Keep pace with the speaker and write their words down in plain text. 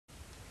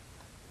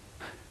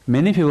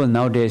Many people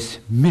nowadays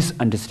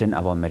misunderstand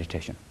about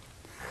meditation.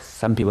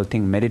 Some people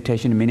think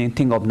meditation meaning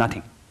think of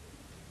nothing.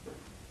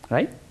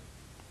 Right?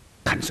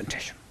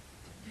 Concentration.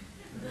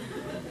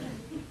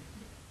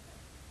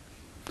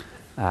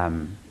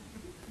 In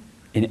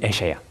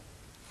Asia,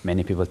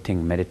 many people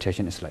think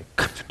meditation is like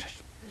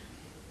concentration.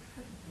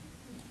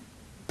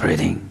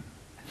 Breathing.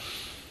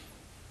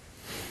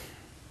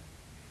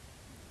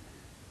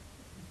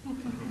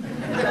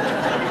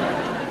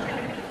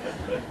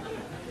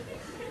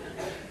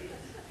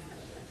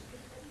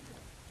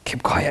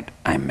 Keep quiet,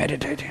 I'm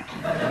meditating.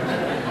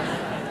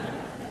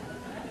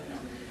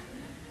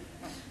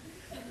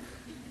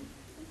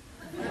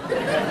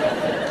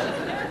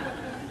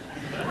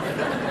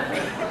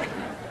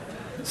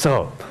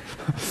 So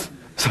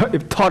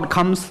if thought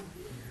comes,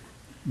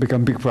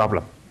 become big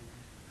problem,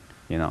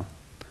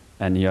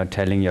 and you're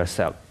telling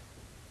yourself,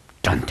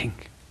 don't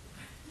think.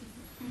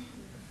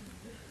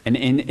 And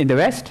in the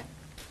West,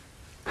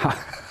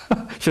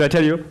 should I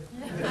tell you?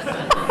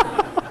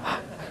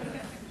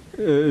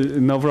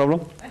 No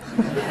problem.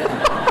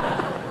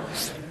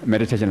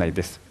 Meditation like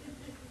this.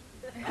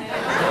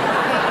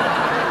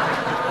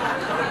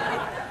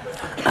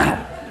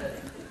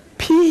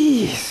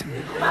 Peace.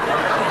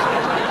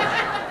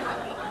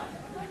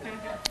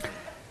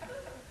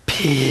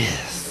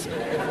 Peace.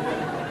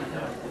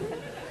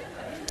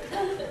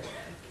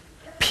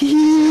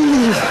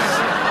 Peace.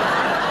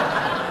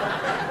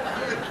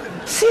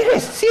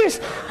 Serious.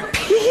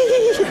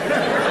 Peace.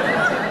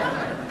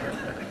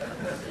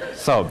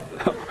 So,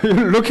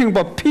 you're looking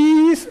for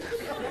peace,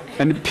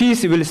 and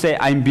peace will say,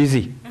 I'm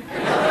busy.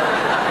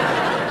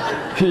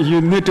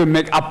 You need to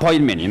make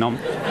appointment,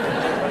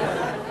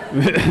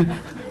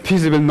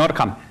 Peace will not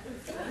come.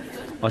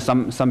 Or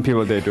some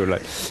people, they do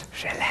like,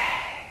 relax.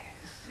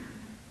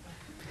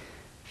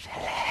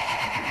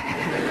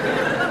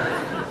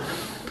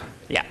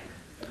 Yeah.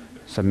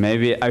 So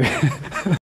maybe I